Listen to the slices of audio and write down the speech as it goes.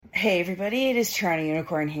Hey everybody, it is Charlie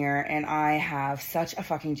Unicorn here, and I have such a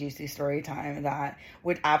fucking juicy story time that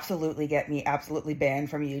would absolutely get me absolutely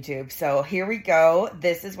banned from YouTube. So here we go.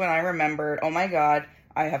 This is when I remembered, oh my god,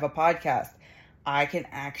 I have a podcast. I can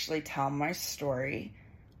actually tell my story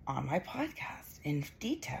on my podcast in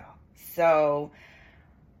detail. So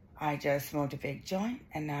I just smoked a big joint,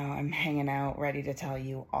 and now I'm hanging out ready to tell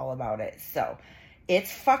you all about it. So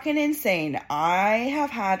it's fucking insane. I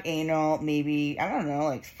have had anal maybe, I don't know,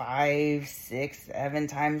 like 5, 6, 7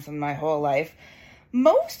 times in my whole life.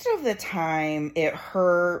 Most of the time it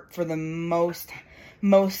hurt for the most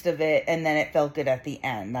of it, and then it felt good at the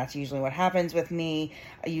end. That's usually what happens with me.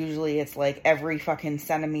 Usually it's like every fucking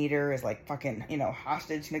centimeter is like fucking,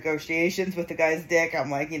 hostage negotiations with the guy's dick. I'm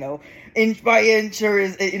like, inch by inch, or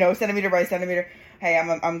is it, centimeter by centimeter. Hey,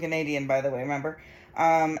 I'm Canadian, by the way, remember?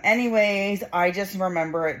 Anyways, I just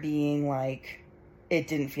remember it being like, it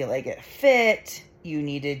didn't feel like it fit. You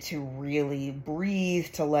needed to really breathe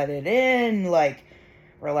to let it in, like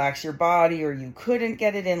relax your body, or you couldn't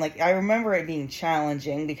get it in. Like, I remember it being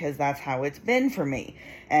challenging because that's how it's been for me.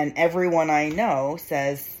 And everyone I know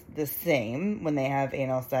says the same when they have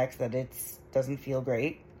anal sex, that it doesn't feel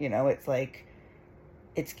great. It's like,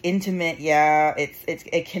 it's intimate, yeah,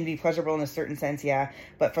 it can be pleasurable in a certain sense, yeah,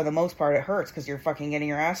 but for the most part it hurts because you're fucking getting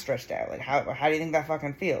your ass stretched out. Like, how do you think that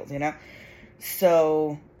fucking feels,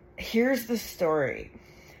 So here's the story.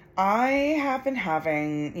 I have been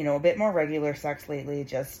having, a bit more regular sex lately,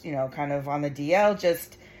 just, kind of on the DL,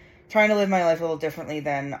 just trying to live my life a little differently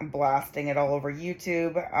than blasting it all over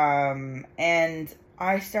YouTube. And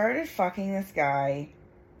I started fucking this guy,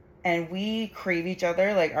 and we crave each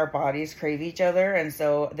other, like our bodies crave each other, and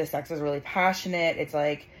so the sex is really passionate. It's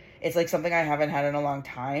like something I haven't had in a long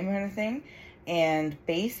time, kind of thing. And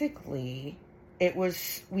basically,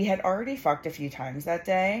 we had already fucked a few times that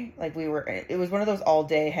day. Like, it was one of those all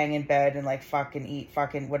day hang in bed and like fucking eat,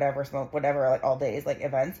 fucking whatever, smoke whatever, like all days, like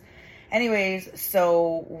events. Anyways,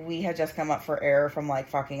 so we had just come up for air from like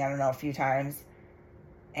fucking, I don't know, a few times,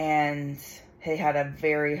 and he had a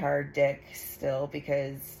very hard dick still,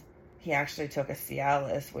 because he actually took a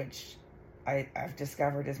Cialis, which I've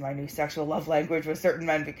discovered is my new sexual love language with certain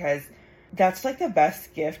men, because that's like the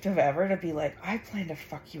best gift of ever, to be like, I plan to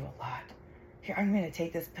fuck you a lot. Here, I'm going to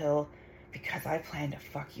take this pill because I plan to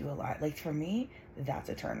fuck you a lot. Like, for me, that's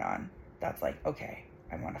a turn on. That's like, okay,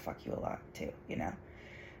 I want to fuck you a lot too,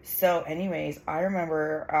 So anyways, I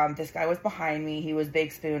remember this guy was behind me. He was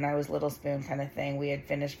big spoon, I was little spoon kind of thing. We had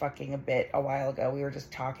finished fucking a while ago. We were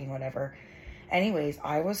just talking, whatever. Anyways,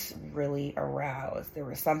 I was really aroused. There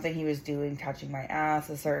was something he was doing, touching my ass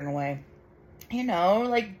a certain way.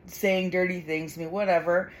 Like saying dirty things to me,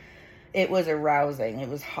 whatever. It was arousing. It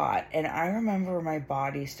was hot. And I remember my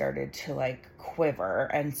body started to like quiver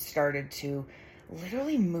and started to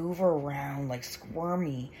literally move around, like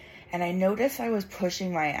squirmy. And I noticed I was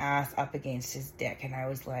pushing my ass up against his dick. And I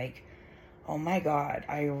was like, oh my God,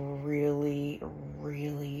 I really,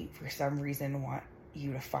 really, for some reason, want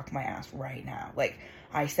you to fuck my ass right now. Like,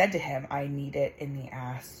 I said to him, I need it in the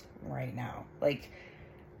ass right now. Like,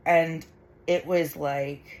 and it was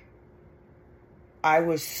like, I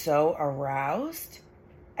was so aroused.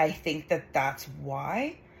 I think that's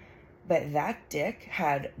why. But that dick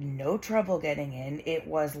had no trouble getting in.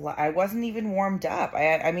 I wasn't even warmed up.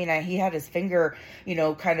 He had his finger,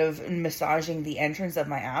 kind of massaging the entrance of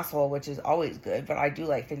my asshole, which is always good. But I do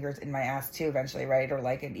like fingers in my ass too, eventually, right? Or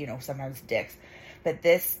like, sometimes dicks. But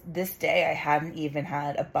this day, I hadn't even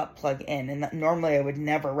had a butt plug in. And normally I would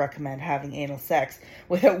never recommend having anal sex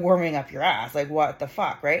without warming up your ass. Like, what the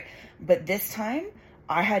fuck, right? But this time,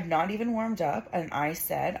 I had not even warmed up. And I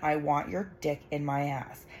said, I want your dick in my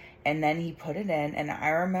ass. And then he put it in. And I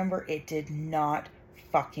remember it did not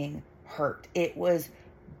fucking hurt. It was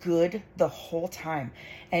good the whole time.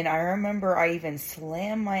 And I remember I even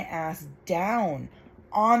slammed my ass down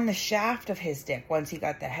on the shaft of his dick once he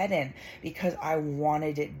got the head in, because I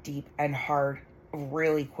wanted it deep and hard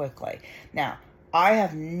really quickly. Now, I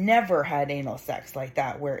have never had anal sex like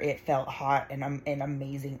that where it felt hot and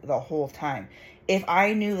amazing the whole time. If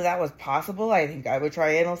I knew that was possible, I think I would try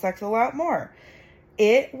anal sex a lot more.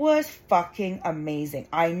 It was fucking amazing.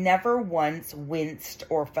 I never once winced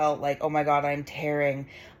or felt like, oh my God, I'm tearing.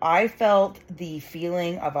 I felt the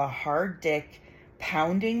feeling of a hard dick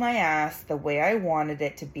pounding my ass the way I wanted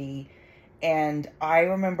it to be. And I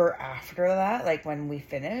remember after that, like when we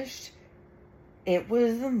finished, it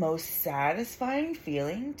was the most satisfying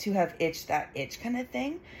feeling to have itched that itch kind of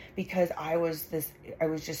thing, because I was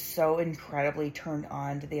just so incredibly turned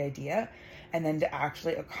on to the idea, and then to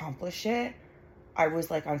actually accomplish it I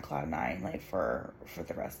was like on cloud nine, like for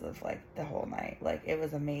the rest of like the whole night. Like it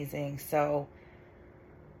was amazing. So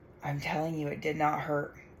I'm telling you, it did not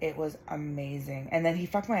hurt. It was amazing. And then he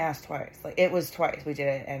fucked my ass twice. Like it was twice we did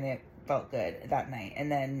it, and it felt good that night.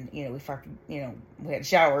 And then, you know, we fucked, you know, we had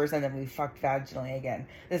showers, and then we fucked vaginally again.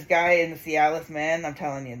 This guy in the Cialis, man, I'm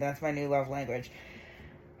telling you, that's my new love language.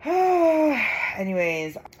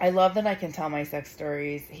 Anyways, I love that I can tell my sex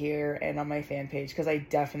stories here and on my fan page, because I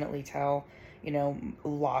definitely tell, you know,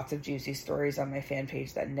 lots of juicy stories on my fan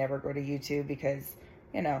page that never go to YouTube because,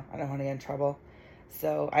 you know, I don't want to get in trouble.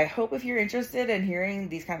 So I hope if you're interested in hearing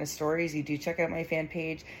these kind of stories, you do check out my fan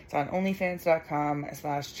page. It's on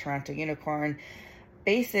onlyfans.com/Toronto Unicorn.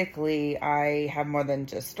 Basically, I have more than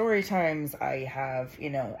just story times. I have, you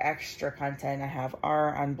know, extra content. I have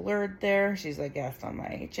R Unblurred there. She's a guest on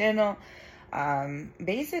my channel.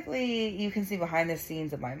 Basically, you can see behind the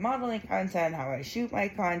scenes of my modeling content, how I shoot my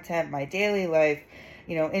content, my daily life,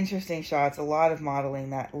 you know, interesting shots, a lot of modeling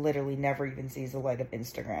that literally never even sees the light of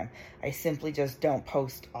Instagram. I simply just don't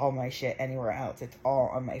post all my shit anywhere else. It's all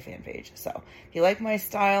on my fan page. So if you like my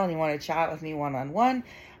style and you want to chat with me one-on-one,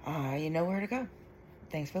 you know where to go.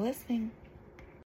 Thanks for listening.